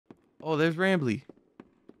Oh, there's Rambly.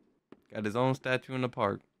 Got his own statue in the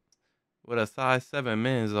park with a size 7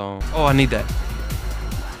 men's zone. Oh, I need that.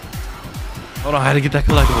 Hold on, I had to get that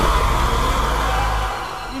collectible.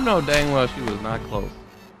 You know dang well she was not close.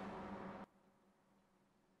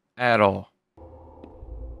 At all.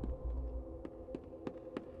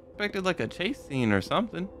 Expected like a chase scene or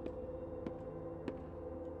something.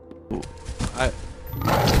 Ooh,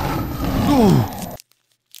 Ooh.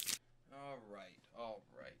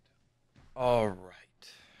 All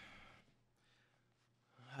right.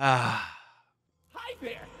 Ah. Hi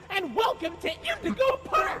there, and welcome to Indigo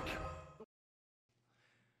Park!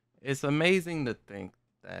 It's amazing to think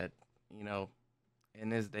that, you know, in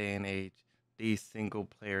this day and age, these single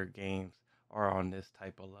player games are on this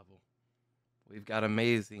type of level. We've got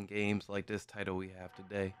amazing games like this title we have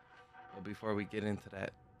today. But before we get into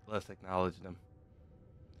that, let's acknowledge them.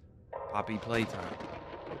 Poppy Playtime,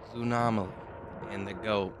 Zoonomaly, and The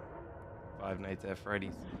Goat, Five Nights at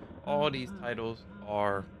Freddy's. All these titles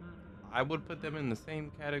are, I would put them in the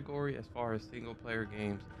same category as far as single player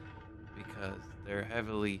games because they're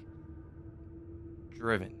heavily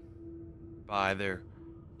driven by their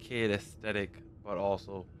kid aesthetic, but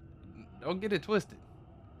also, don't get it twisted,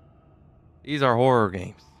 these are horror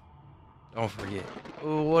games. Don't forget.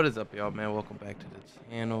 Oh, what is up, y'all, man? Welcome back to the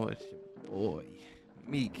channel. It's your boy,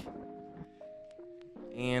 Meek.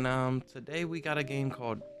 And today we got a game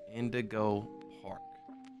called Indigo Park.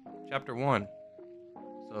 Chapter 1.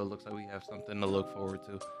 So it looks like we have something to look forward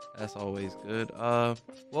to. That's always good.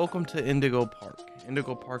 Welcome to Indigo Park.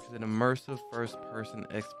 Indigo Park is an immersive first-person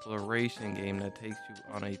exploration game that takes you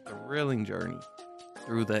on a thrilling journey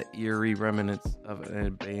through the eerie remnants of an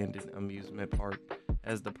abandoned amusement park.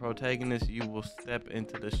 As the protagonist, you will step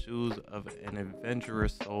into the shoes of an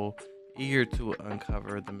adventurous soul eager to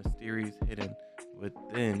uncover the mysteries hidden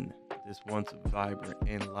within this once vibrant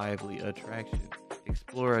and lively attraction.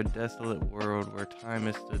 Explore a desolate world where time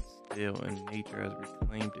has stood still and nature has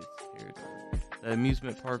reclaimed its territory. The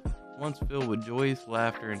amusement park, once filled with joyous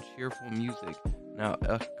laughter and cheerful music, now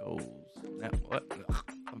echoes.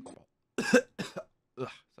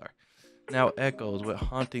 Now echoes with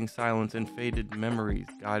haunting silence and faded memories,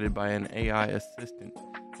 guided by an AI assistant.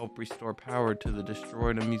 Help restore power to the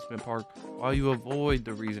destroyed amusement park while you avoid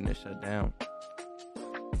the reason it shut down.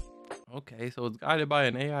 Okay, so it's guided by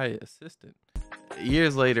an AI assistant.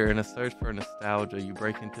 Years later, in a search for nostalgia, you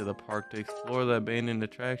break into the park to explore the abandoned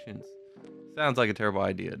attractions. Sounds like a terrible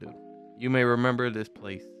idea, dude. You may remember this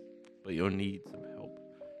place, but you'll need some help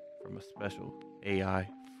from a special AI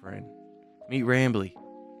friend. Meet Rambly.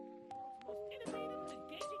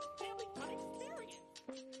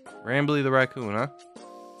 Rambly the raccoon, huh?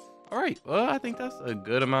 Alright, well, I think that's a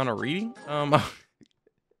good amount of reading.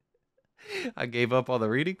 I gave up on the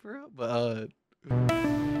reading for real, but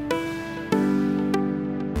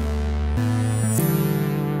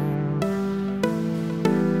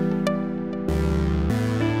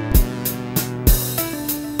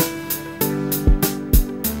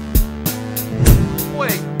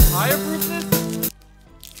wait, I approve this?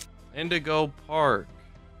 Indigo Park.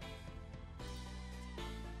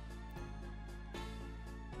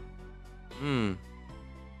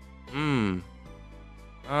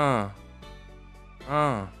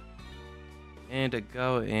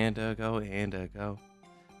 Indigo.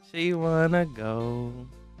 She wanna go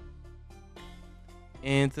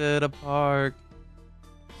into the park.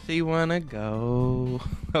 She wanna go.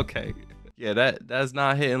 Okay. Yeah, that's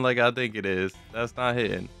not hitting like I think it is. That's not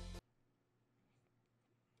hitting.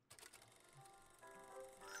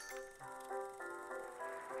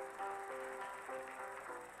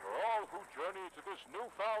 For all who journey to this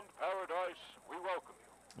newfound paradise, we welcome you.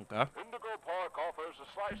 Okay. Indigo Park offers a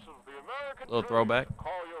slice of the American Little dream throwback. to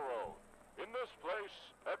call your own. In this place,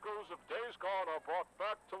 echoes of days gone are brought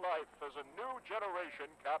back to life as a new generation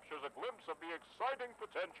captures a glimpse of the exciting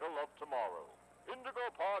potential of tomorrow. Indigo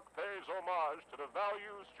Park pays homage to the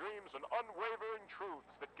values, dreams, and unwavering truths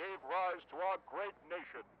that gave rise to our great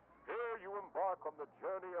nation. Here you embark on the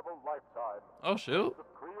journey of a lifetime. Oh shoot. Of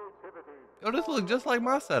creativity. Yo, this looks just like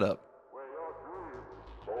my setup. Where your dreams.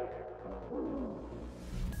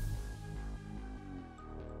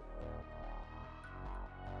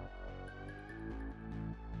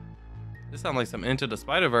 This sounds like some Into the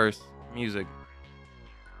Spider-Verse music.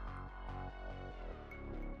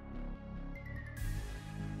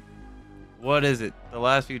 What is it? The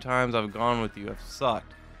last few times I've gone with you have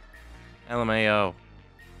sucked. LMAO.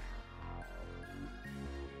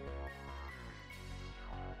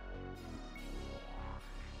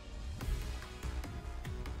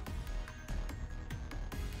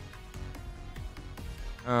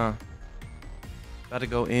 About to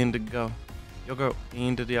go Indigo. Yo, go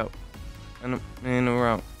Indigo. And in a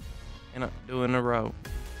row. And I'm doing a row.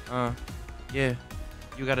 Yeah.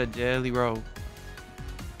 You got a jelly roll.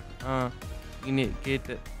 You need to get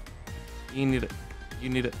that. You need it. You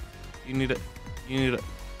need it. You need it. You need it.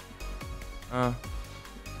 Okay,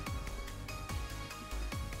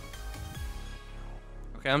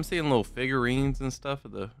 I'm seeing little figurines and stuff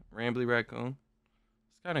of the Rambly Raccoon.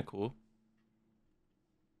 It's kind of cool.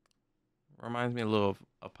 Reminds me a little of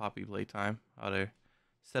a Poppy Playtime. How they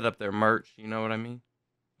set up their merch, you know what I mean?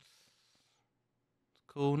 It's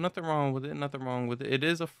cool. Nothing wrong with it. Nothing wrong with it. It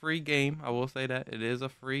is a free game. I will say that. It is a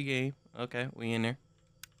free game. Okay, we in there.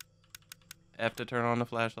 F to turn on the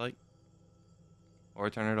flashlight. Or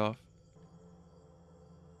turn it off.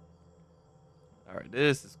 Alright,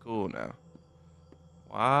 this is cool now.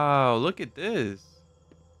 Wow, look at this.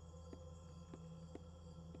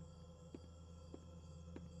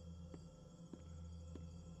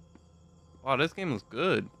 Wow, this game looks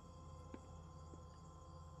good.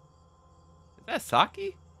 Is that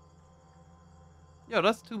sake? Yo,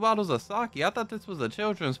 that's 2 bottles of sake. I thought this was a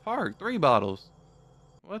children's park. 3 bottles.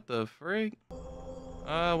 What the freak?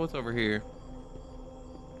 What's over here?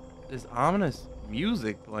 This ominous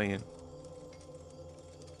music playing.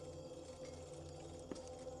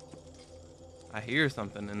 I hear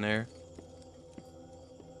something in there.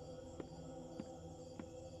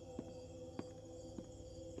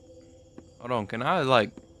 Hold on, can I like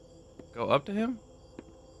go up to him?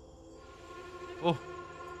 Oh.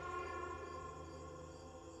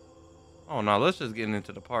 Oh no, let's just get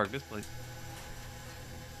into the park. This place.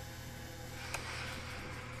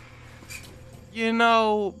 You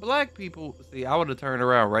know, black people, see, I would have turned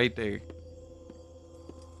around right there.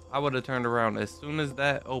 I would have turned around as soon as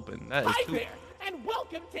that opened. That is Hi too... there, and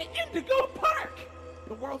welcome to Indigo Park,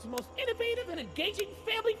 the world's most innovative and engaging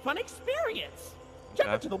family fun experience.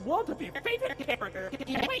 Jump into the world of your favorite character.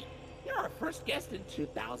 Wait, you're our first guest in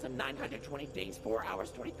 2,920 days, 4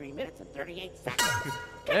 hours, 23 minutes, and 38 seconds.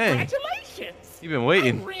 Congratulations! You've been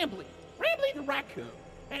waiting. I'm Rambly the raccoon,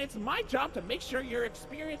 and it's my job to make sure your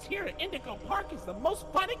experience here at Indigo Park is the most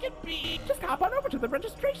fun it can be. Just hop on over to the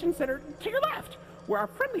registration center to your left, where our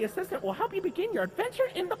friendly assistant will help you begin your adventure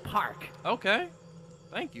in the park. Okay.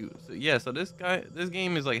 Thank you. So yeah, so this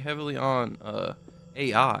game is like heavily on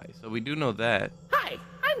AI, so we do know that. Hi,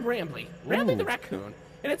 I'm Rambly the raccoon,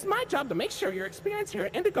 and it's my job to make sure your experience here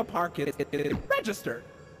at Indigo Park is registered.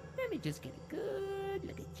 Let me just get a good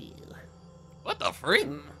look at you. What the freak?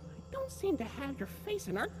 I don't seem to have your face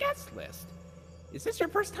in our guest list. Is this your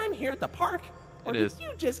first time here at the park? Or It is. did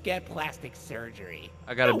you just get plastic surgery?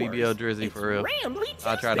 I got a No BBL worries. drizzy It's for real. Rambly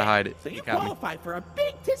I tried to Tuesday, hide it. So you You got me. qualify for a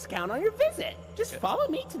big discount on your visit. Just follow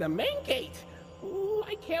me to the main gate. Ooh,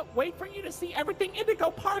 I can't wait for you to see everything Indigo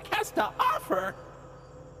Park has to offer.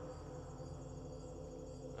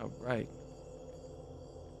 All right.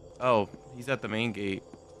 Oh, he's at the main gate.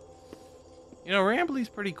 You know, Rambly's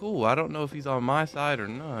pretty cool. I don't know if he's on my side or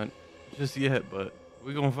not just yet, but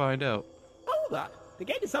we're gonna find out. Hold up. The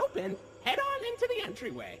gate is open. Head on into the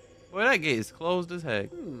entryway. Well, that gate is closed as heck.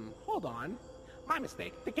 Hold on. My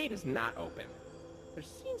mistake. The gate is not open. There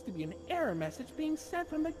seems to be an error message being sent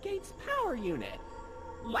from the gate's power unit.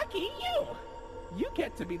 Lucky you! You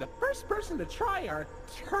get to be the first person to try our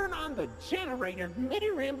turn on the generator mini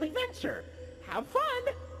Rambly venture. Have fun!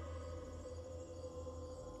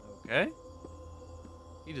 Okay.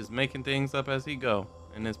 He just making things up as he go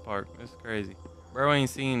in this park. It's crazy. Bro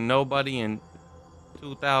ain't seen nobody in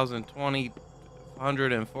 2020,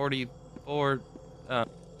 144.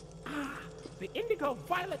 The Indigo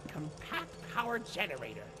Violet Compact Power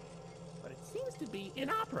Generator. But it seems to be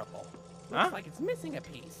inoperable. Looks Huh? like it's missing a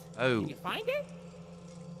piece. Oh. Can you find it?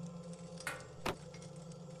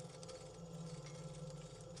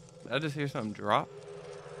 Did I just hear something drop?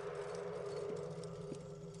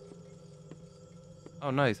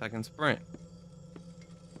 Oh, nice. I can sprint.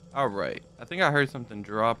 All right. I think I heard something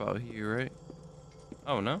drop out here, right?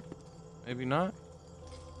 Oh, no? Maybe not?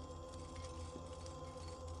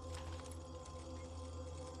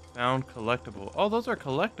 Found collectible. Oh, those are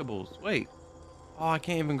collectibles. Wait. Oh, I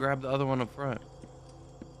can't even grab the other one up front.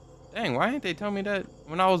 Dang, why didn't they tell me that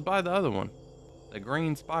when I was by the other one? The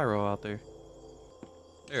green spiral out there.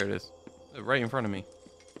 There it is. It's right in front of me.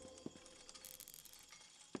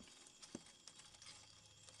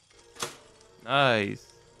 Nice.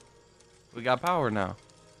 We got power now.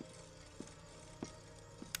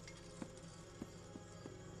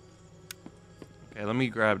 Okay, let me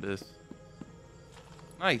grab this.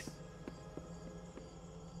 Nice.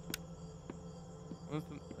 What's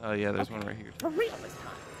the... Oh yeah, there's one right here. For real this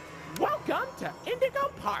time. Welcome to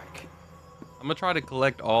Indigo Park. I'm gonna try to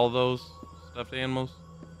collect all those stuffed animals.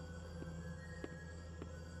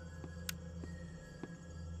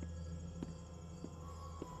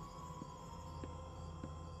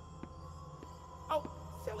 Oh,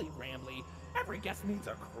 silly Rambly. Every guest needs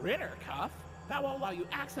a critter cuff. That will allow you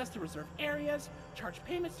access to reserved areas, charge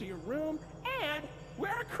payments to your room, and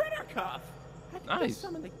wear a critter cuff. I think there's Nice.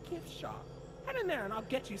 some in the gift shop. Head in there and I'll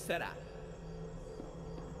get you set up.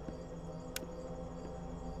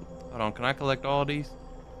 Hold on, can I collect all these?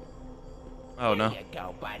 Oh, no. There you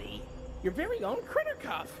go, buddy. Your very own critter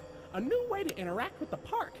cuff. A new way to interact with the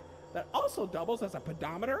park that also doubles as a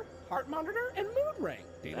pedometer, heart monitor, and mood ring.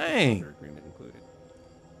 Dang. Agreement included.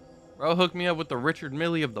 Bro, hook me up with the Richard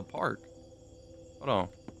Millie of the park. Hold on.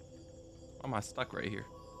 Why am I stuck right here?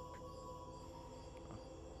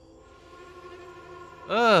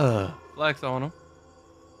 Flex on him.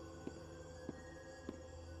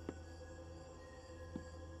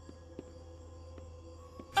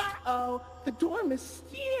 Uh-oh, the door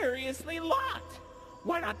mysteriously locked.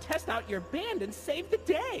 Why not test out your band and save the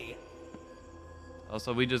day? Oh,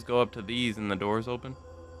 so we just go up to these and the door's open?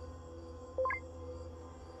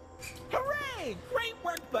 Hooray! Great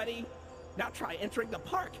work, buddy. Now try entering the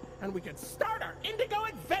park and we can start our Indigo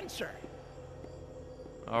adventure.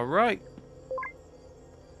 All right.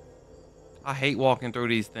 I hate walking through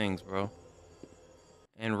these things, bro.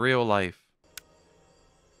 In real life.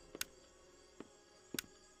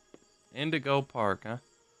 Indigo Park, huh?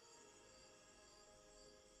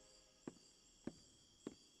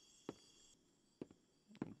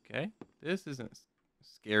 Okay. This isn't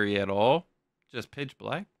scary at all. Just pitch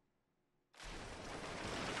black.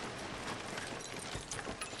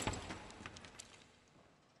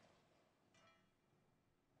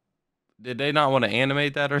 Did they not want to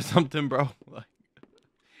animate that or something, bro? Like,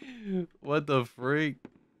 what the freak?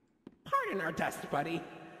 Pardon our dust, buddy.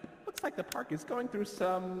 Looks like the park is going through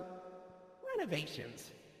some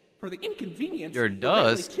renovations. For the inconvenience, Your the Rambly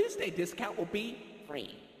dust? Tuesday discount will be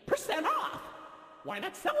 3% off. Why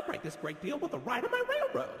not celebrate this great deal with a ride on my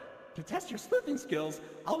railroad? To test your sleuthing skills,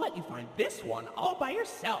 I'll let you find this one all by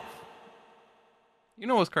yourself. You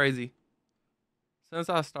know what's crazy? Since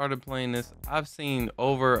I started playing this, I've seen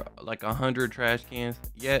over like 100 trash cans,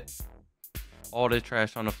 yet all this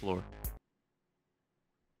trash on the floor.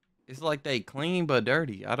 It's like they clean but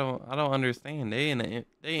dirty. I don't understand. They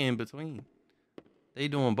in between. They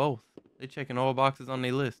doing both. They checking all boxes on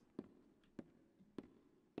their list.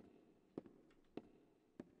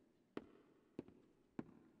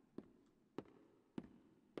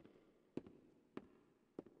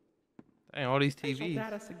 Dang, all these Facial TVs.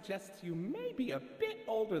 data suggests you may be a bit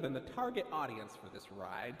older than the target audience for this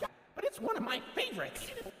ride, but it's one of my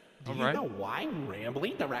favorites. Do you Alright. know why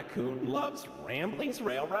Rambly the raccoon loves Rambly's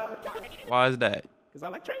Railroad? Why is that? Because I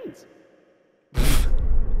like trains.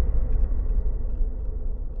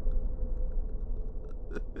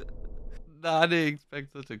 Nah, I didn't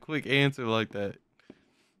expect such a quick answer like that.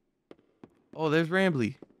 Oh, there's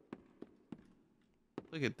Rambly.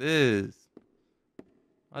 Look at this.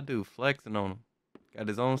 My dude flexing on him. Got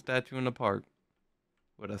his own statue in the park.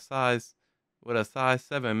 With a size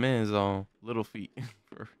 7 men's on. Little feet.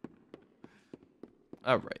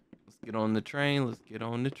 Alright. Let's get on the train. Let's get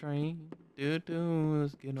on the train.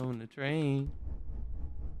 Let's get on the train.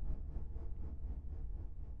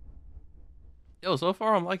 Yo, so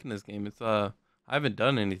far I'm liking this game. It's I haven't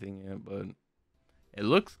done anything yet, but it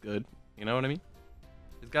looks good. You know what I mean?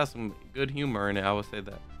 It's got some good humor in it, I would say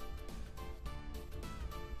that.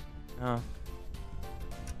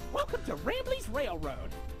 Welcome to Rambly's Railroad.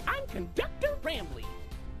 I'm Conductor Rambly.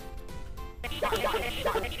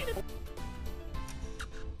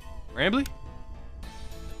 Rambly?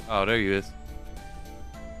 Oh, there he is.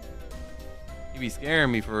 He be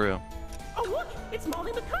scaring me for real. Oh look, it's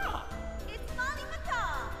Molly McCaw. It's Mommy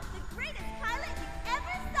McCall, the greatest pilot you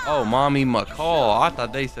ever saw. Oh, Mommy McCall. I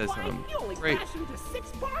thought they said Why, something you only great. crashed into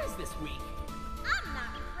 6 bars this week. I'm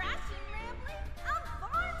not crashing, Rambly. I'm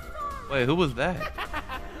barnstorming. Wait, who was that?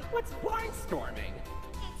 What's barnstorming?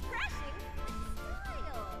 It's crashing with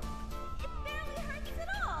style. It barely hurts at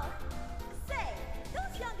all. Say,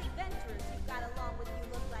 those young adventurers you've got along with you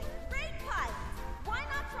look like great pilots. Why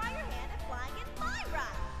not try your hand at flying in my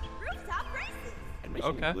ride? Rooftop races. Admission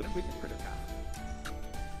Okay. included with your critter cuff.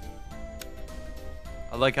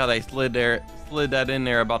 I like how they slid that in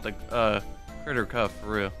there about the critter cuff for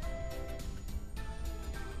real.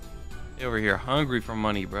 They over here hungry for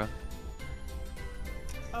money, bro.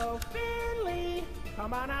 Oh, Finley,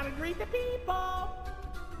 come on out and greet the people.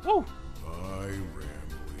 Woo! Hi,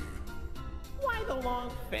 Rambly. Why the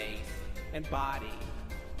long face and body?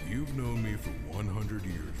 You've known me for 100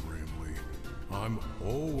 years, Rambly. I'm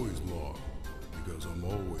always long because I'm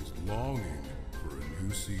always longing for a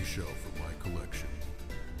new seashell for my collection.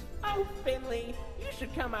 Oh, Finley, you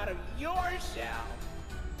should come out of your shell.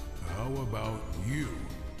 How about you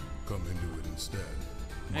come into it instead?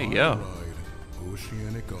 Hey, My yo. ride,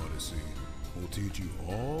 Oceanic Odyssey, will teach you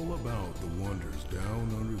all about the wonders down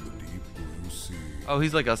under the deep blue sea. Oh,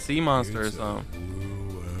 he's like a sea monster or It's as something.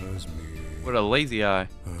 blue as me. With a lazy eye.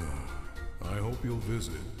 I hope you'll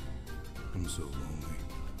visit. I'm so lonely.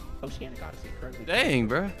 Oceanic Odyssey currently. Dang,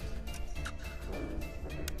 bruh.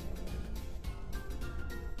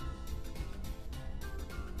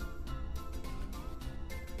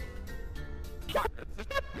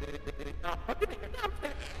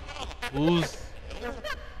 Who's...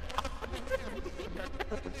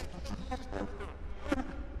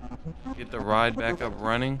 Get the ride back up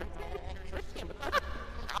running.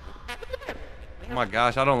 Oh my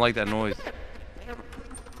gosh, I don't like that noise.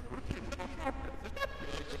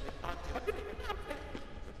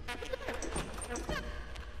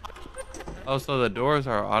 Oh, so the doors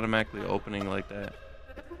are automatically opening like that.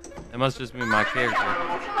 It must just be my character.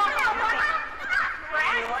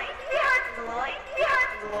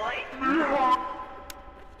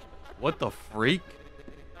 What the freak?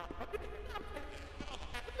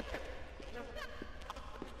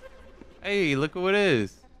 Hey, look at what it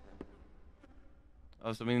is.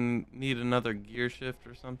 Oh, so we need another gear shift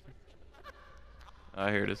or something? Ah,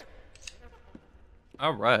 here it is.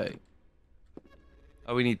 Alright.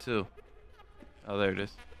 Oh, we need two. Oh, there it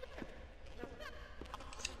is.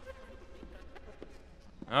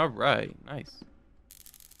 Alright, nice.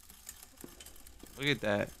 Look at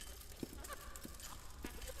that.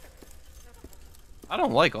 I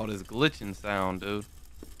don't like all this glitching sound, dude.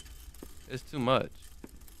 It's too much.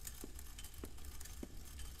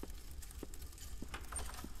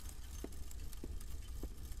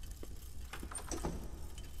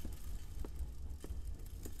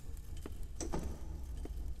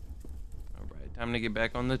 Alright, time to get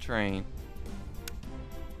back on the train.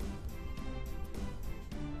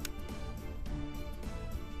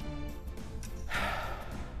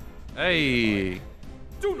 Hey!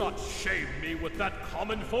 Do not shame me with that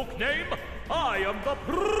common folk name. I am the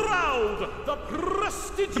proud, the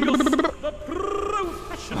prestigious, the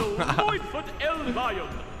professional Lloydford L. Lion,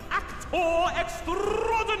 actor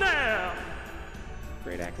extraordinaire.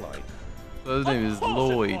 Great act, Lloyd. So his name is Of course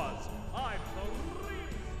it Lloyd. was. I'm the real.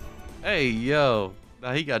 Hey, yo.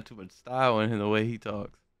 Nah, he got too much style in him the way he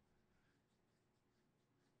talks.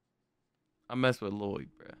 I mess with Lloyd,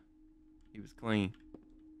 bruh. He was clean.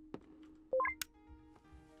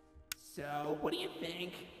 So, what do you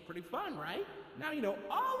think? Pretty fun, right? Now you know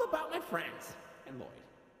all about my friends and Lloyd.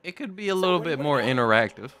 It could be a little where bit you more wanna go?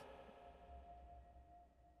 interactive.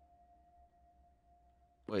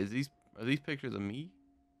 Wait, are these pictures of me?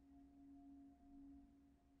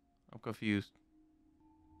 I'm confused.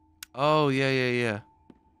 Oh, yeah.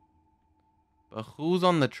 But who's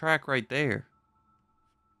on the track right there?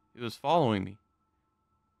 He was following me.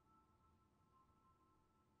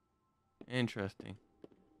 Interesting.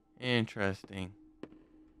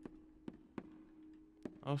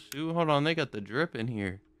 Oh shoot, hold on, they got the drip in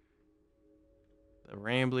here. The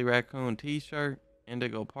RAMBLY RACOON t-shirt,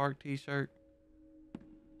 Indigo Park t-shirt.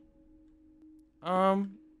 Yeah,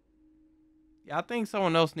 I think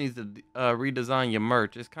someone else needs to redesign your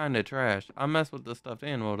merch. It's kind of trash. I mess with the stuffed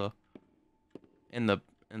animal though. In the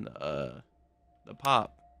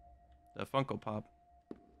pop, the Funko Pop.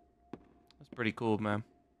 That's pretty cool, man.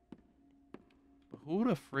 But who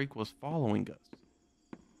the freak was following us?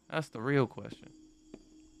 That's the real question.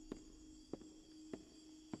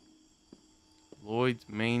 Lloyd's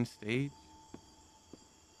main stage.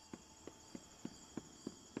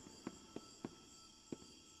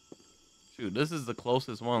 Shoot, this is the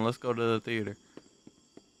closest one. Let's go to the theater.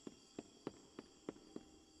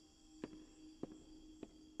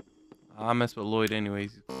 I mess with Lloyd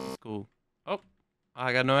anyways. It's cool. Oh,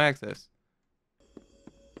 I got no access.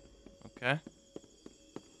 Okay.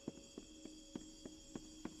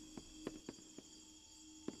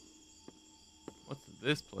 What's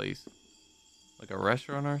this place? Like a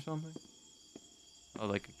restaurant or something? Oh,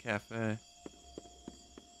 like a cafe.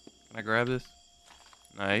 Can I grab this?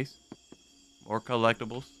 Nice. More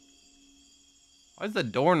collectibles. Why is the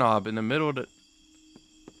doorknob in the middle of the...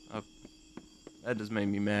 Oh, that just made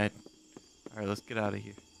me mad. Alright, let's get out of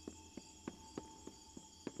here.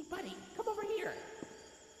 Hey, buddy, come over here.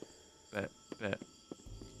 Bet.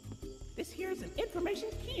 This here is an information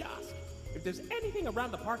kiosk. If there's anything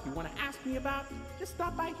around the park you want to ask me about, just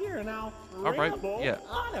stop by here and I'll All right, ramble yeah.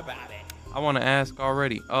 on about it. I want to ask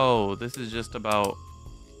already. Oh, this is just about...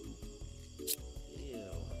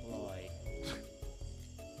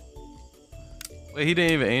 Wait, he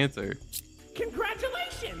didn't even answer.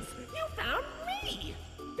 Congratulations! You found me!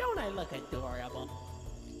 Don't I look adorable?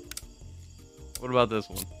 What about this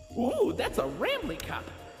one? Ooh, that's a Rambly cup.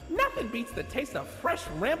 Nothing beats the taste of fresh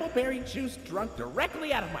Rambleberry juice drunk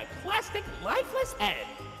directly out of my plastic, lifeless head.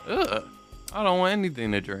 Ugh. I don't want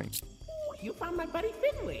anything to drink. Ooh, you found my buddy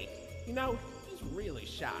Finley. You know, he's really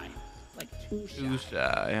shy. Like too shy. Too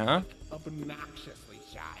shy, huh? Obnoxiously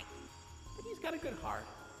shy. But he's got a good heart.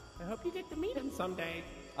 I hope you get to meet him someday.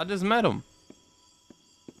 I just met him.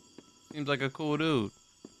 Seems like a cool dude.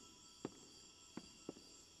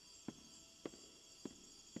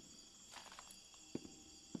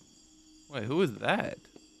 Wait, who is that?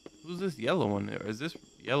 Who's this yellow one there? Is this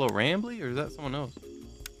yellow Rambly or is that someone else?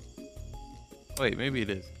 Wait, maybe it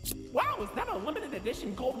is. Wow, is that a limited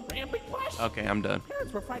edition gold Rambly plush? Okay, I'm done.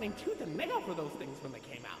 Parents were fighting tooth and nail for those things when they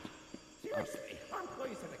came out. Seriously, our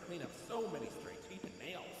employees had to clean up so many stray teeth and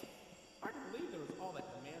nails. Hard to believe there was all that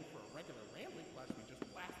demand for a regular Rambly plush we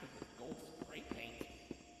just blasted with gold spray paint.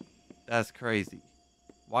 That's crazy.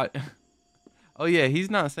 What? Oh yeah, he's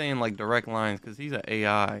not saying like direct lines because he's an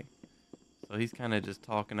AI. So he's kind of just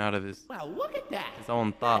talking out of his Well, look at that. his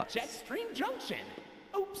own thoughts. Jetstream Junction.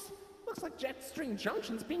 Oops. Looks like Jetstream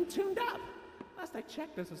Junction's being tuned up. Last I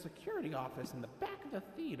checked, there's a security office in the back of the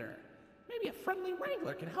theater. Maybe a friendly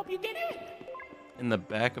wrangler can help you get in. In the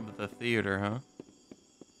back of the theater, huh?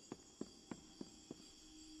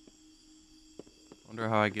 Wonder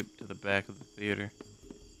how I get to the back of the theater.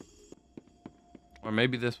 Or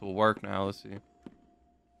maybe this will work now. Let's see.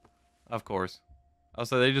 Of course.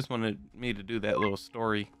 Also, they just wanted me to do that little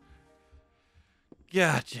story.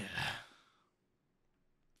 Gotcha.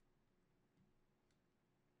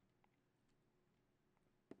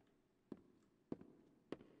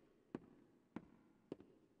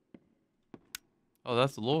 Oh,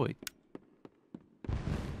 that's Lloyd.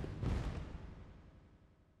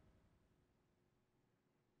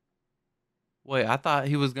 Wait, I thought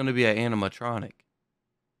he was going to be an animatronic.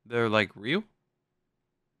 They're like real?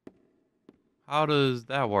 How does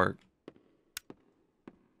that work?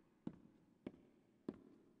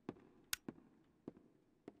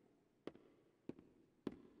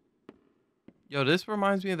 Yo, this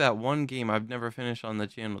reminds me of that one game I've never finished on the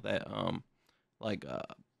channel, that like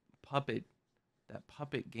puppet, that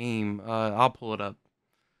puppet game. I'll pull it up.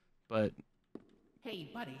 But Hey,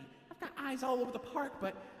 buddy, I've got eyes all over the park,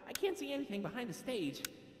 but I can't see anything behind the stage. If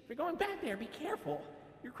you're going back there, be careful.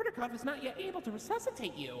 Your Criticov is not yet able to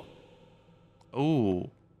resuscitate you. oh.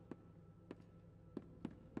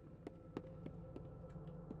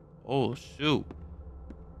 Oh shoot.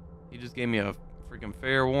 He just gave me a freaking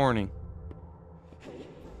fair warning.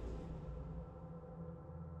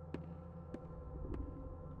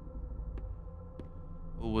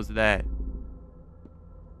 Who was that?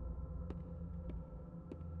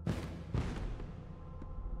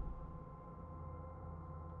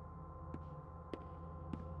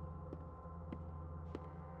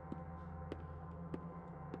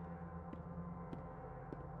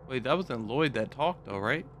 Wait, that wasn't Lloyd that talked though,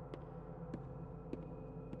 right?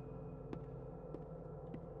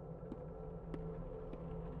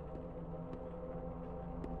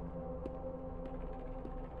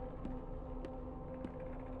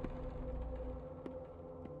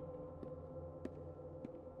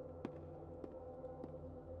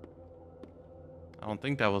 I don't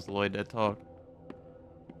think that was Lloyd that talked.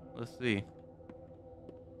 Let's see.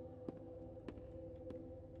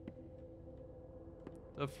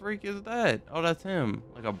 The freak is that? Oh, that's him.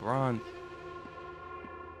 Like a bronze.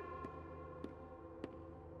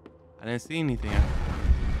 I didn't see anything.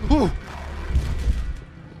 Whew.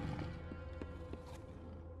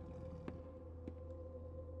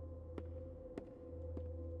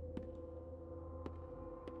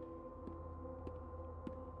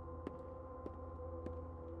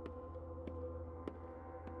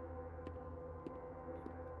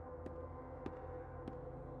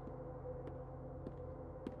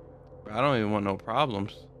 I don't even want no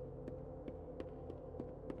problems.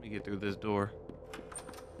 Let me get through this door.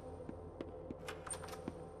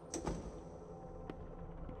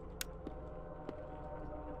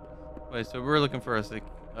 Wait, so we're looking for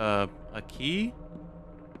a key,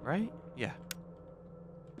 right? Yeah.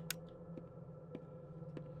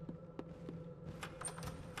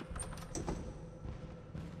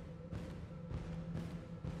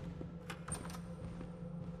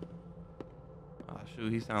 Oh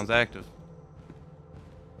shoot, he sounds active.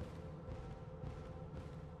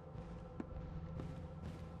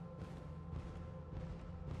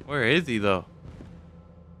 Where is he though?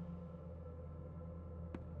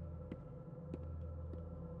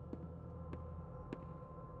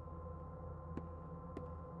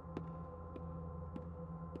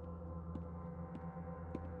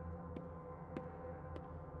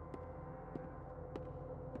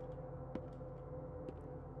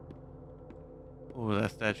 Oh,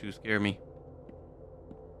 that statue scared me.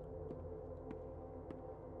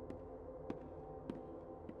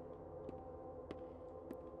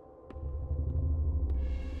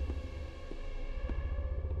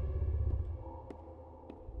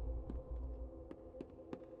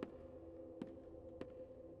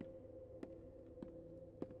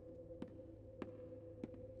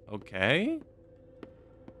 Okay.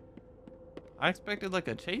 I expected like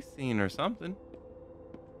a chase scene or something.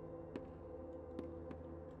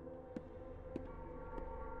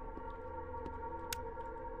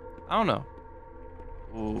 I don't know.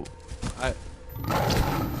 Ooh.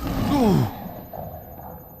 Ooh.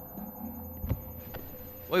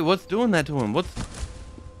 Wait, what's doing that to him? What's...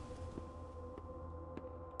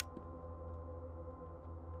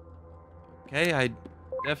 Okay, I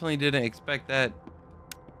definitely didn't expect that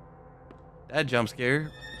jump scare.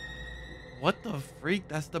 What the freak?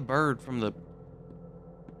 That's the bird from the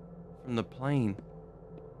plane.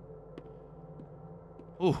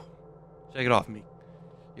 Ooh. Shake it off me.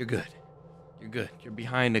 You're good. You're good. You're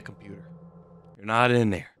behind the computer. You're not in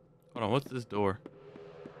there. Hold on, what's this door?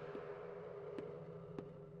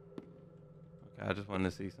 Okay, I just wanted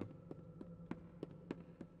to see some.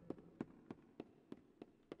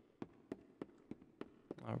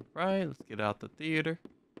 Alright, let's get out the theater.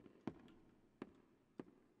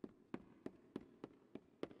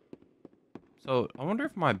 So, I wonder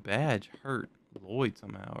if my badge hurt Lloyd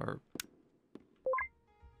somehow, or...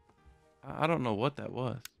 I don't know what that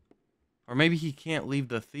was. Or maybe he can't leave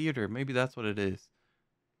the theater. Maybe that's what it is.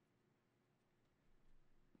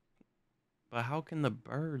 But how can the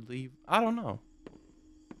bird leave? I don't know. I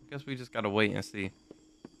guess we just gotta wait and see.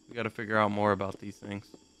 We gotta figure out more about these things.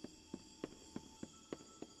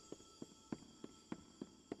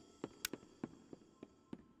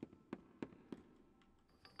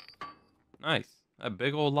 Nice. That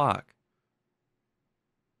big old lock.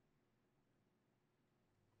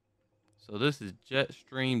 So this is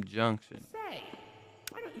Jetstream Junction. Say,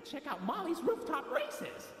 why don't you check out Molly's rooftop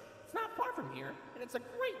races? It's not far from here, and it's a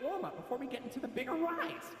great warm-up before we get into the bigger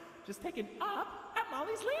rides. Just take it up at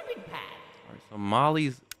Molly's landing pad. All right, so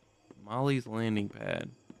Molly's landing pad.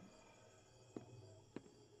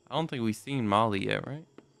 I don't think we've seen Molly yet, right?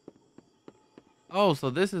 Oh, so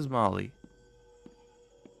this is Molly.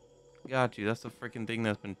 Got you. That's the freaking thing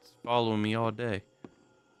that's been following me all day.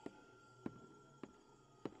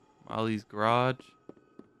 Molly's garage.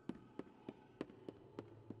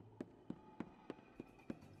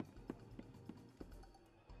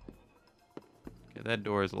 Okay, that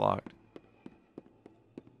door is locked.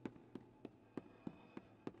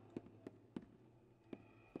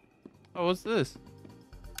 Oh, what's this?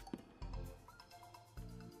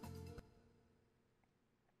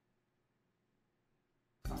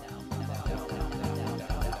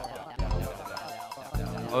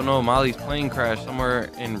 Oh no, Molly's plane crashed somewhere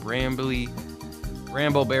in Rambleberry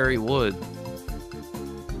Wood.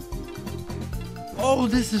 Oh,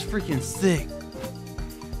 this is freaking sick.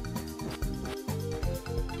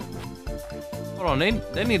 Hold on,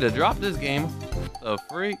 they need to drop this game. The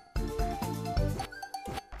freak.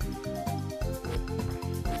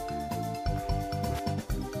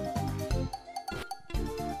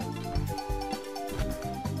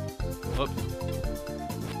 Whoops.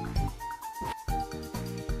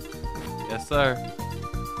 Yes, sir.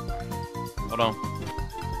 Hold on.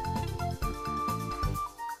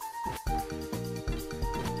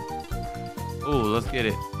 Ooh, let's get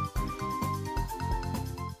it.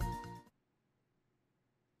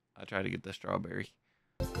 I tried to get the strawberry.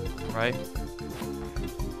 Right?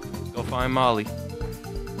 Let's go find Molly.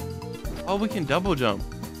 Oh, we can double jump.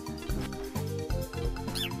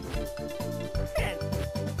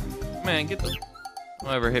 Man, get the...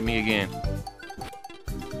 Don't ever hit me again.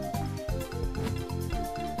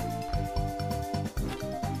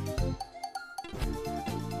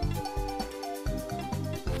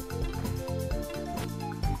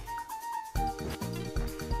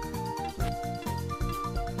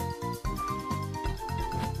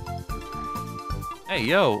 Hey,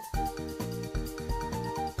 yo.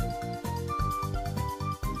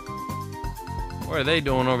 What are they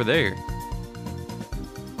doing over there?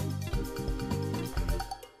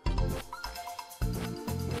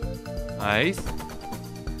 Nice.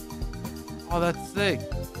 Oh, that's sick.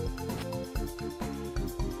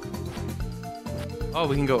 Oh,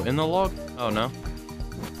 we can go in the log? Oh, no.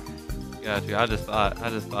 Got you. I just thought.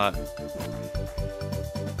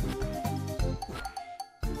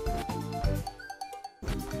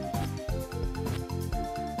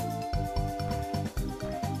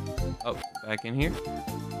 Oh, back in here.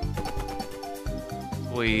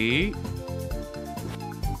 Sweet.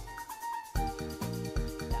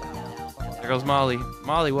 There goes Molly.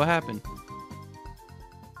 Molly, what happened?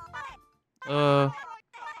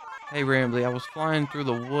 Hey Rambly, I was flying through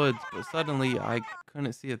the woods, but suddenly I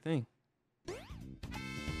couldn't see a thing.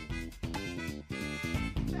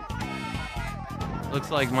 Looks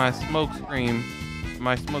like my smoke screen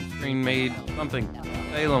made something.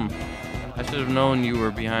 Salem, I should have known you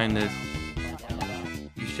were behind this.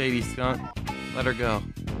 You shady skunk. Let her go.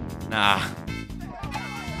 Nah.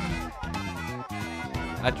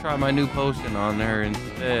 I tried my new potion on her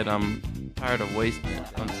instead. I'm tired of wasting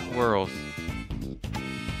it on squirrels.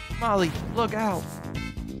 Molly, look out!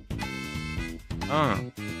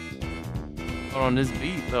 Hold on, this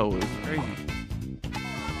beat though is crazy.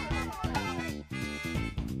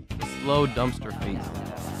 The slow dumpster face.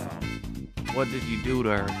 What did you do to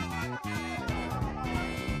her?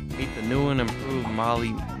 Meet the new and improved Molly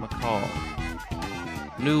MeekAlo.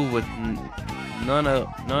 New with none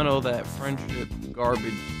of that friendship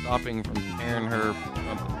garbage stopping from tearing her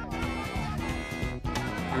something.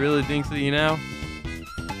 You really think so, you know?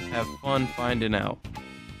 Have fun finding out.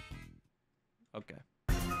 Okay.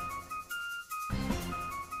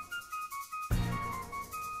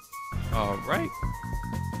 Alright.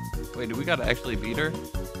 Wait, do we gotta actually beat her?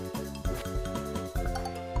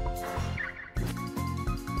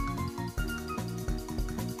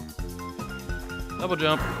 Double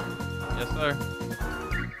jump. Yes, sir.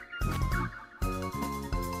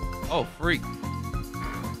 Oh, freak.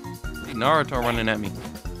 See Naruto running at me.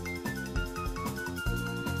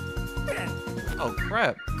 Oh,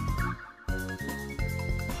 crap.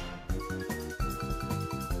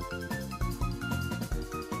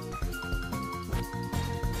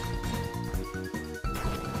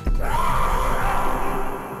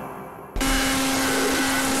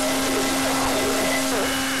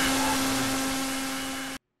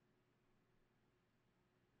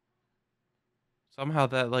 Somehow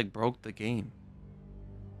that, like, broke the game.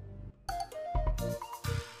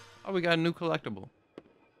 Oh, we got a new collectible.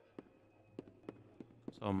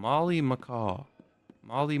 So Molly MeekAlo.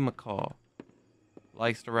 Molly MeekAlo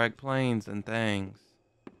likes to wreck planes and things.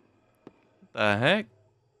 What the heck?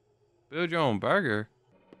 Build your own burger?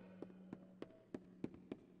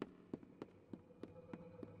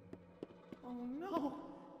 Oh no,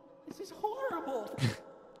 this is horrible.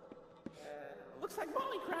 Looks like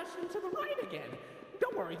Molly crashed into the right again.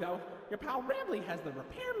 Don't worry though, your pal Rambly has the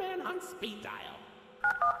repairman on speed dial.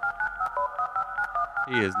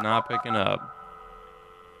 He is not picking up.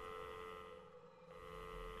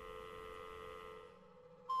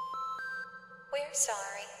 We're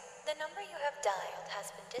sorry. The number you have dialed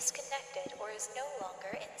has been disconnected or is no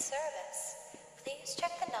longer in service. Please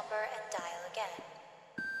check the number and dial again.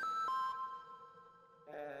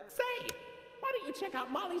 Say, why don't you check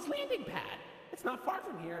out Molly's landing pad? It's not far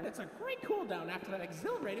from here and it's a great cool down after that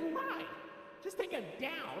exhilarating ride. Just take a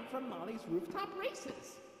down from Molly's rooftop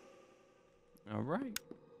races. Alright.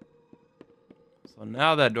 So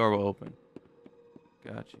now that door will open.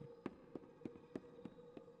 Got you.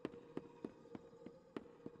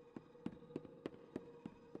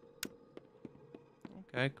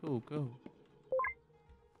 Okay, cool.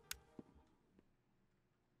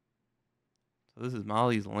 So this is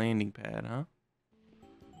Molly's landing pad, huh?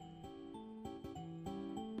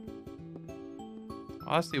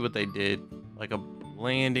 Oh, I see what they did. Like a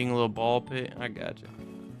landing little ball pit. I gotcha.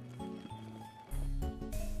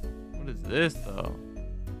 What is this, though?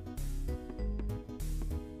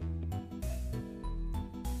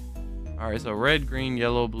 Alright, so red, green,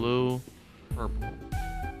 yellow, blue, purple.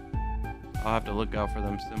 I'll have to look out for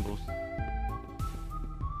them symbols.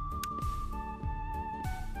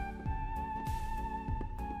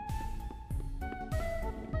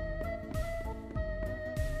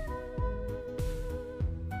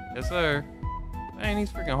 Yes, sir. Dang,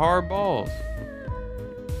 these freaking hard balls.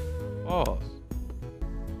 Balls.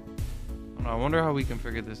 I wonder how we can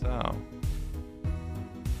figure this out.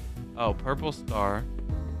 Oh, purple star.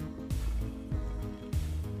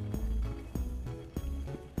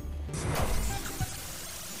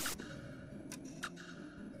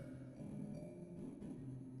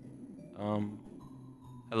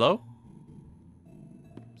 Hello?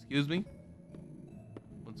 Excuse me?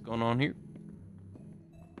 What's going on here?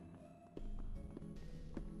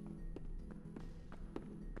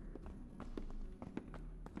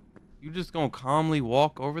 You just gonna calmly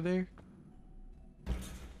walk over there?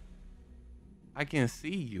 I can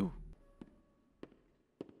see you.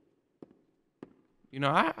 You know,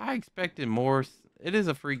 I expected more. It is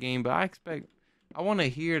a free game, but I want to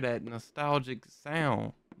hear that nostalgic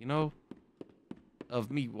sound, you know, of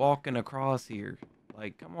me walking across here.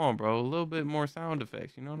 Like, come on, bro, a little bit more sound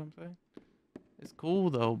effects, you know what I'm saying? It's cool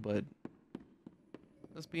though, but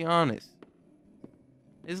Let's be honest.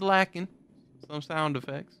 It's lacking some sound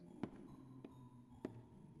effects.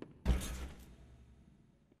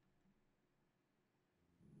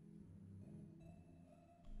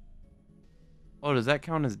 Oh, does that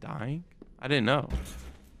count as dying? I didn't know.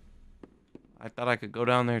 I thought I could go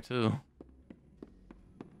down there too.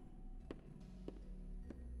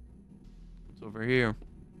 It's over here.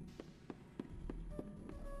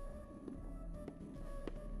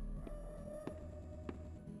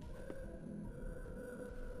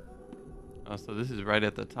 Oh, so this is right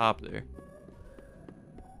at the top there.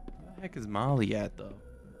 Where the heck is Molly at though?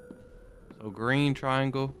 So green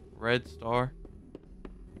triangle, red star.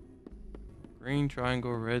 Green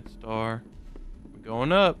triangle, red star. We're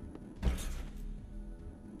going up.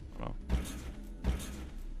 Hold on.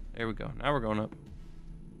 There we go. Now we're going up.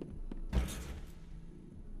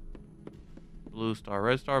 Blue star,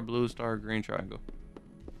 red star, blue star, green triangle.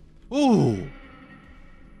 Ooh!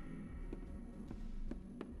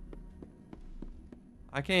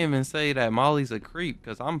 I can't even say that Molly's a creep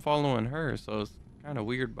because I'm following her, so it's kind of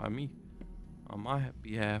weird by me. On my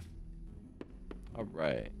behalf.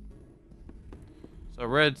 Alright. So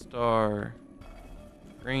red star,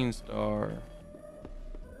 green star.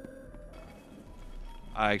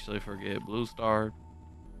 I actually forget. Blue star,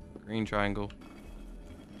 green triangle.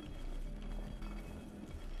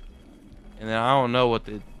 And then I don't know what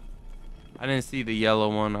the... I didn't see the yellow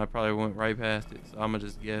one. I probably went right past it. So I'm going to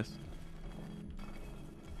just guess.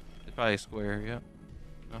 It's probably a square, yeah.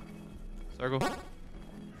 No. Circle.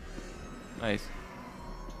 Nice.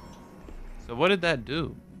 So what did that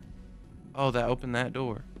do? Oh, that opened that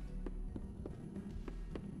door.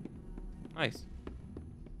 Nice.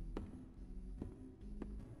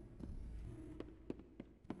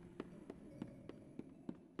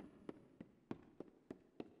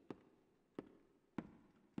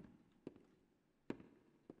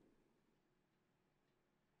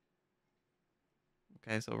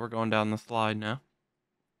 Okay, so we're going down the slide now.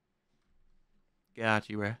 Got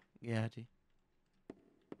you, bruh. Got you.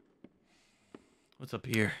 What's up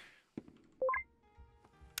here?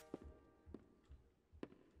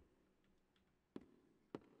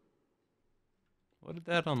 What did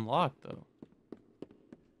that unlock, though?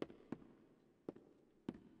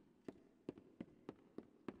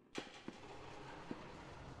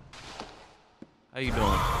 How you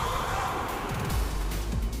doing?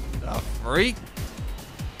 The freak?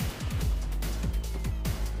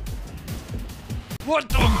 What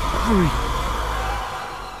the freak?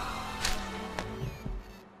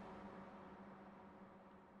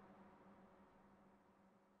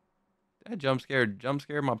 That jump scared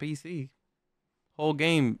my PC. Whole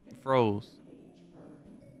game froze.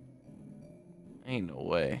 Ain't no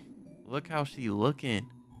way. Look how she looking.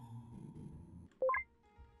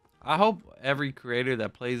 I hope every creator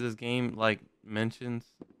that plays this game like mentions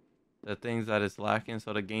the things that it's lacking,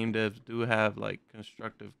 so the game devs do have like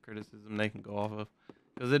constructive criticism they can go off of,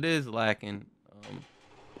 because it is lacking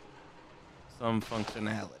some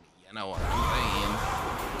functionality. You know what I'm saying?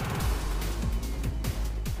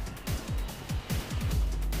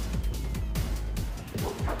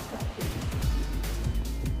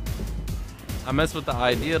 I mess with the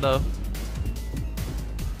idea though.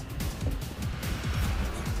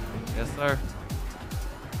 Yes, sir.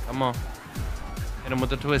 Come on. Hit him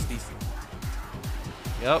with the twisties.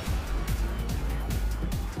 Yep.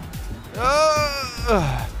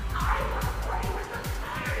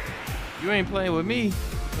 You ain't playing with me.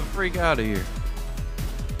 Get the freak out of here.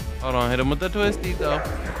 Hold on. Hit him with the twisties though.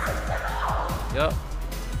 Yep.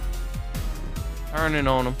 Turning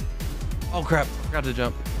on him. Oh crap. I forgot to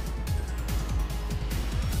jump.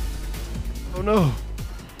 Oh no.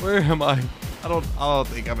 Where am I? I don't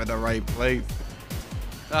think I'm in the right place.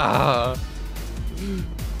 Ah.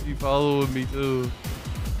 You following me too.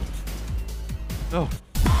 No.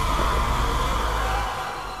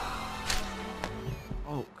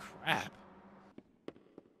 Oh crap.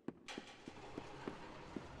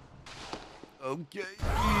 Okay.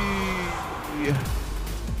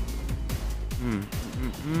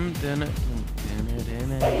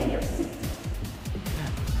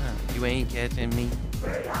 You ain't catching me.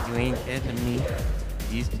 You ain't catching me.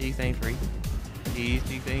 These cheeks ain't free. These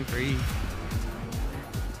cheeks ain't free.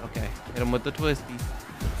 Okay, hit him with the twisties.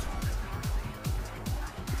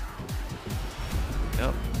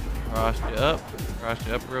 Yep. Crossed you up. Crossed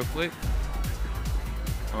you up real quick.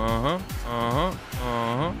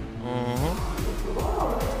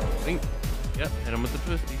 Think. Yep, hit him with the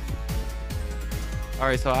twisties.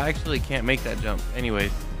 Alright, so I actually can't make that jump.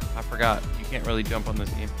 Anyways, I forgot. You can't really jump on this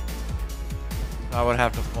game. So I would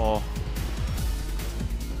have to fall.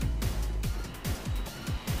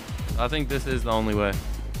 I think this is the only way.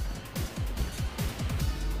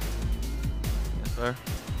 Yes, sir.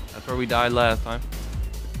 That's where we died last time.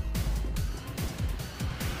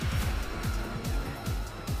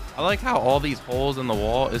 I like how all these holes in the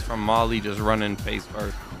wall is from Molly just running face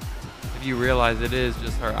first. If you realize it is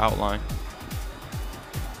just her outline.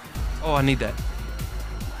 Oh, I need that.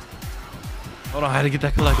 Hold on, I had to get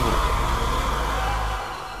that collectible.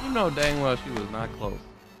 You know dang well she was not close.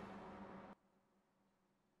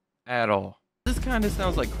 At all. This kind of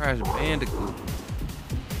sounds like Crash Bandicoot.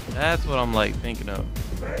 That's what I'm like thinking of.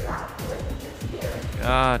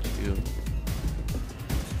 Got you.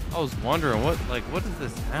 I was wondering what does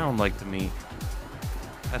this sound like to me?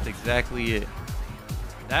 That's exactly it.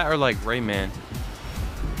 That or like Rayman.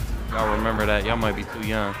 Y'all remember that? Y'all might be too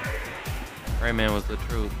young. Rayman was the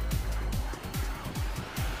truth.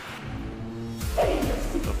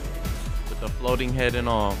 With the floating head and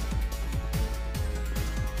all.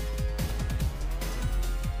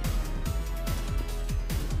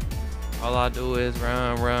 All I do is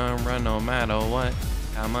run, run, run no matter what.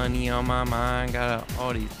 Got money on my mind, got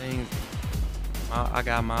all these things. I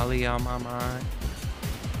got Molly on my mind.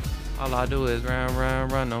 All I do is run, run,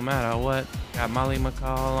 run no matter what. Got Molly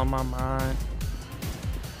McCall on my mind.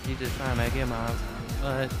 He just trying to get my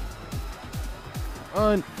butt.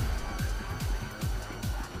 Run.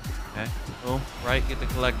 Okay, boom, right, get the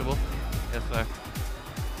collectible. Yes, sir.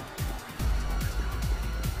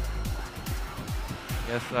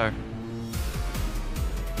 Yes, sir.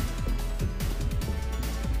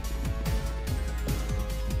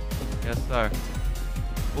 Yes, sir.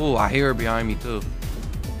 Ooh, I hear her behind me too.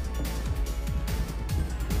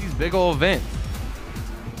 These big old vents.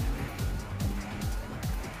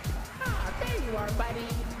 Ah, there you are, buddy.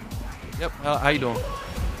 Yep, how you doing?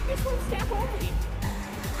 This one's staff only.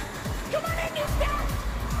 Come on in, new staff.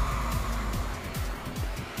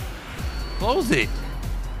 Close it.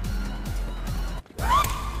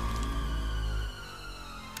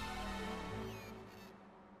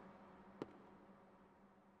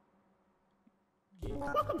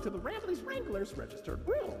 Welcome to the RAMBLY's Wranglers registered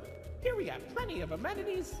room. Here we have plenty of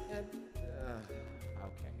amenities and...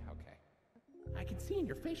 Okay. I can see in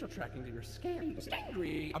your facial tracking that you're scared,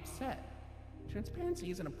 angry, upset. Transparency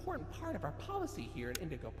is an important part of our policy here at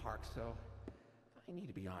Indigo Park, so... I need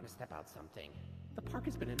to be honest about something. The park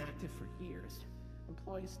has been inactive for years.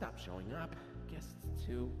 Employees stopped showing up, guests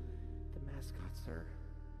too. The mascots are...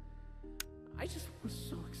 I just was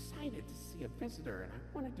so excited to see a visitor, and I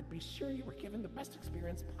wanted to be sure you were given the best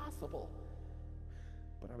experience possible.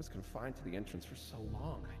 But I was confined to the entrance for so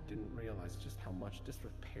long, I didn't realize just how much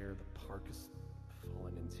disrepair the park has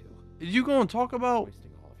fallen into. Did you go and talk about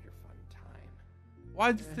Wasting all of your fun time. why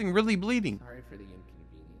is this thing really bleeding? Sorry for the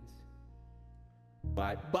inconvenience.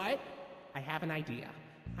 But I have an idea.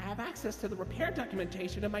 I have access to the repair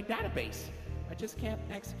documentation in my database. I just can't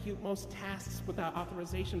execute most tasks without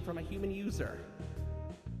authorization from a human user.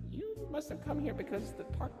 You must have come here because the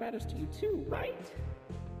park matters to you too, right?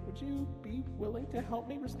 Would you be willing to help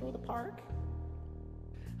me restore the park?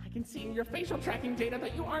 I can see in your facial tracking data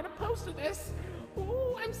that you aren't opposed to this.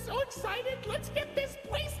 Ooh, I'm so excited. Let's get this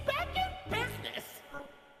place back in business.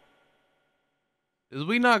 Is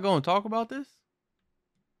we not going to talk about this?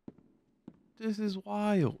 This is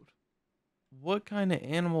wild. What kind of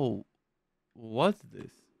animal was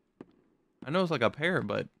this? I know it's like a parrot,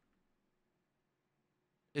 but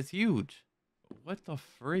it's huge. What the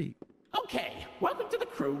freak? Okay, welcome to the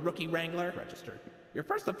crew, Rookie Wrangler. Registered. Your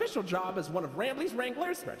first official job as one of RAMBLY's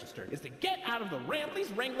Wranglers, registered, is to get out of the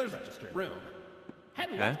RAMBLY's Wranglers registered room.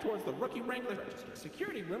 Head left towards the Rookie Wrangler registered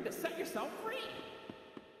security room to set yourself free.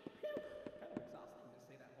 Phew, kind of exhausting to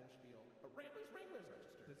say that whole spiel, but RAMBLY's Wranglers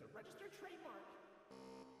registered is a registered trademark.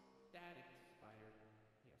 That expired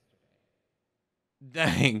yesterday.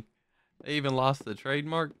 Dang. They even lost the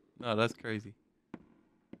trademark? No, that's crazy.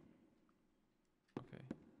 Okay.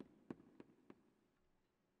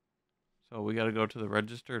 So we got to go to the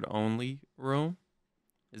registered only room.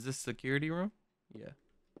 Is this security room? Yeah.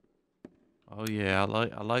 Oh yeah,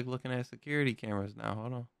 I like looking at security cameras now.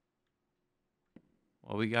 Hold on.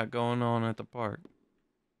 What we got going on at the park?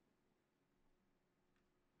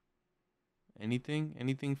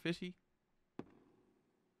 Anything fishy?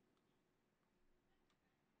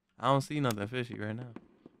 I don't see nothing fishy right now.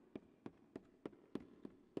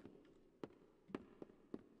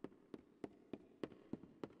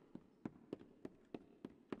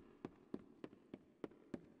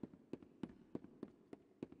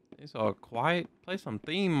 It's all quiet. Play some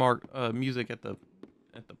theme music at the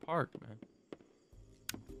park, man.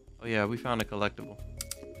 Oh yeah, we found a collectible.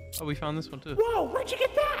 Oh, we found this one too. Whoa, where'd you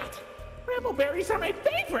get that? Brambleberries are my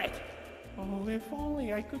favorite! Oh, if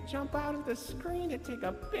only I could jump out of the screen to take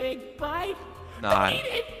a big bite. Nah, Eat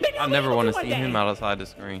it. Maybe I I'll never eat it want to one see day. him outside the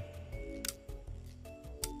screen.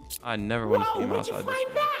 I never want to see Whoa, him where'd you outside the find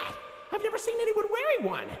screen. that? I've never seen anyone wearing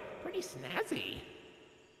one. Pretty snazzy.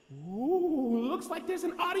 Ooh, looks like there's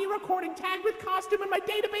an audio recording tagged with costume in my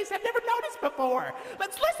database I've never noticed before.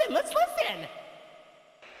 Let's listen.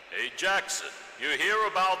 Hey, Jackson, you hear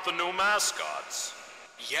about the new mascots?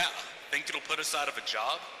 Yeah, think it'll put us out of a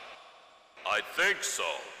job? I think so.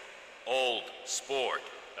 Old sport.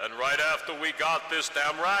 And right after we got this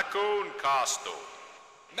damn raccoon costume.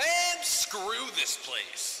 Man, screw this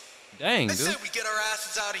place. Dang, I dude. said we get our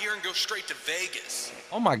asses out of here and go straight to Vegas.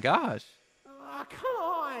 Oh my gosh. Aw, come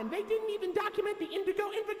on. They didn't even document the Indigo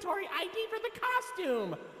inventory ID for the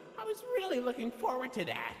costume. I was really looking forward to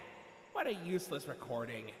that. What a useless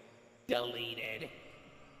recording. Deleted.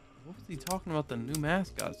 What was he talking about the new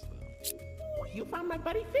mascots though? Oh, you found my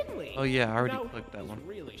buddy Finley. Oh yeah, I already No, clicked that he's one.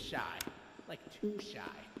 really shy. Like too shy.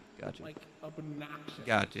 Gotcha. Like obnoxious.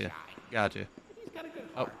 Gotcha. Shy. Gotcha. He's got a good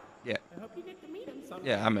Oh, heart. yeah. I hope you get to meet him someday.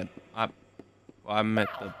 Yeah, I meant the Wow, you made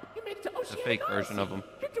it to Oceanic fake version of Odyssey.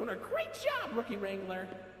 him. You're doing a great job, Rookie Wrangler.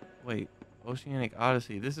 Wait, Oceanic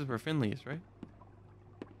Odyssey. This is where Finley is, right?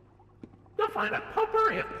 You'll find a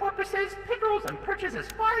potpourri of porpoises, pickerels, and perches as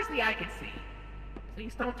far as the eye can see.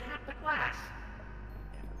 Please don't tap the glass.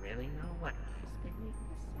 Never really know what lies beneath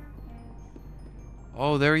the surface.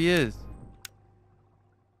 Oh, there he is.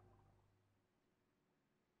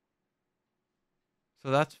 So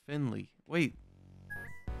that's Finley. Wait,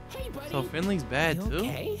 Hey, buddy. so Finley's bad You too?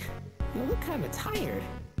 okay? You look kind of tired.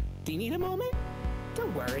 Do you need a moment?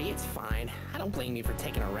 Don't worry, it's fine. I don't blame you for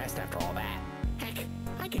taking a rest after all that. Heck,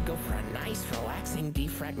 I could go for a nice, relaxing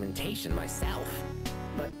defragmentation myself.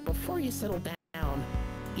 But before you settle down,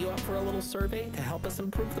 you up for a little survey to help us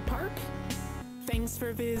improve the park? Thanks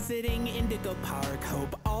for visiting Indigo Park.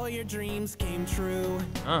 Hope all your dreams came true.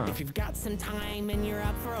 If you've got some time and you're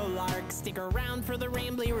up for a lark, stick around for the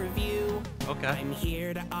RAMBLY review. Okay. I'm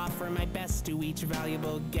here to offer my best to each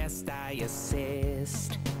valuable guest I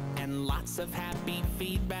assist. And lots of happy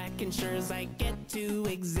feedback ensures I get to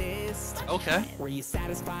exist. Okay. Were you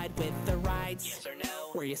satisfied with the rides? Yes or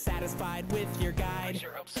no? Were you satisfied with your guide? I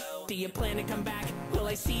sure hope so. Do you plan to come back? Will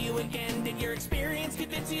I see you again? Did your experience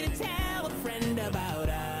convince you to tell a friend about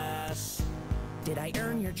us? Did I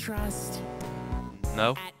earn your trust?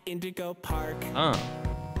 No. At Indigo Park,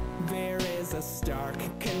 there is a stark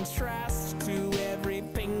contrast to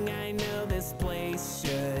everything I know this place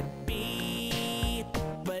should be.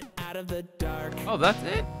 But out of the dark, Oh, that's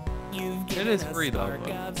it? you've It given is a free though, spark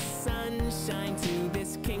but- of sunshine to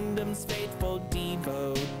this kingdom's faithful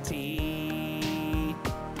devotee.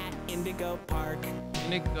 At Indigo Park,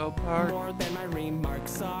 Indigo Park. more than my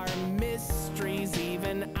remarks are mysteries.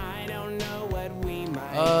 Even I don't know what we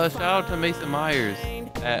might Shout out to Mason Myers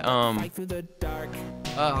at fight through the dark.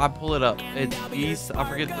 I pull it up. It's East. I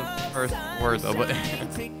forget the first word though, but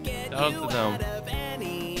shout out to them.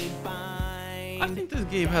 I think this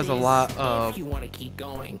game has a lot of. If you want to keep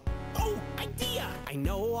going. Oh, idea! I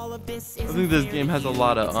know all of this is. I think this game has a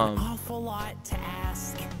lot of awful lot to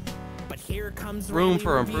ask. But here comes room RAMBLY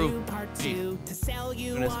for Review improvement. Part 2 to sell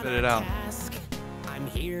you Gonna on spit our it out. task. I'm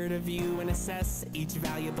here to view and assess each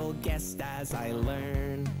valuable guest as I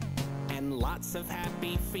learn. And lots of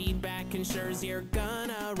happy feedback ensures you're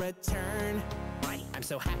gonna return. Right. I'm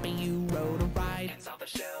so happy you rode a ride and saw the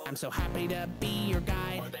show. I'm so happy to be your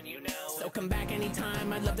guide. More than you know. So come back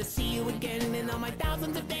anytime. I'd love to see you again. In all my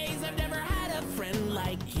thousands of days, I've never had a friend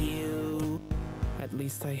like you. At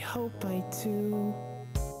least I hope I do.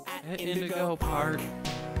 At Indigo Park.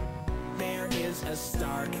 there is a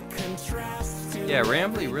stark contrast to Yeah,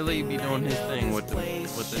 Rambly really be everything doing his I know thing this with the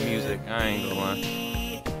place music. I ain't gonna lie. should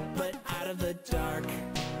be. But out of the dark,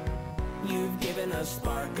 you've given a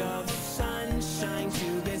spark of sunshine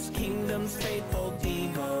to this kingdom's faithful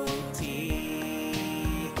devotee.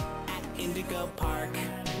 At Indigo Park,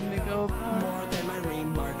 Indigo Park. more than my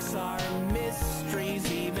remarks are mysteries.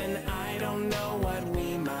 Even I don't know what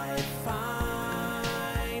we might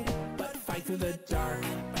find. But fight through the dark,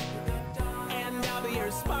 and I'll be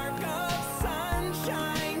your spark of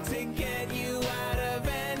sunshine to get you out of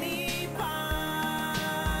any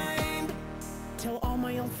bind. Till all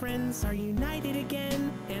my old friends are united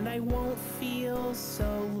again, and I won't feel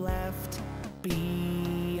so left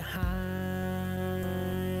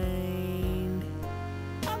behind.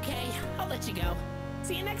 Okay, I'll let you go.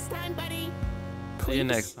 See you next time, buddy. See you Please.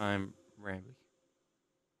 next time, Rambly.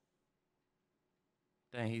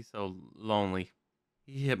 Dang, he's so lonely.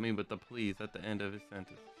 He hit me with the please at the end of his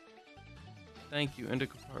sentence. Thank you,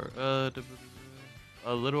 Indigo Park.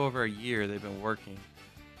 a little over a year they've been working.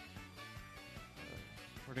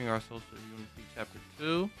 Supporting our social unity chapter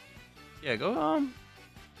 2. Yeah, go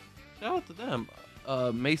shout out to them.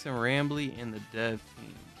 Mason RAMBLY and the dev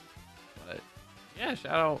team. But yeah,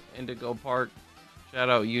 shout out Indigo Park. Shout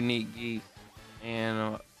out Unique Geese.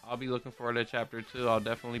 And I'll be looking forward to chapter 2. I'll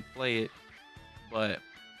definitely play it. But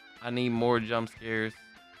I need more jump scares.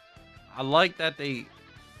 I like that they're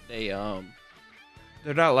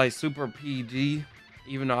not like super PG,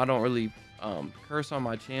 even though I don't really curse on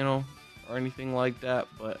my channel or anything like that,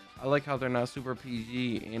 but I like how they're not super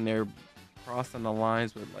PG and they're crossing the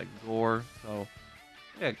lines with like gore. So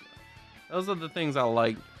yeah, those are the things I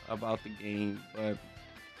like about the game. But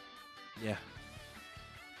yeah,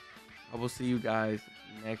 I will see you guys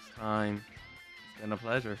next time. It's been a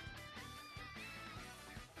pleasure,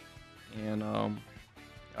 and y'all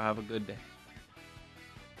have a good day.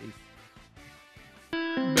 Peace.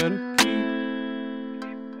 Better keep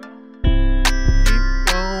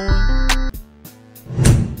going.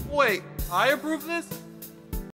 Wait, I approve this?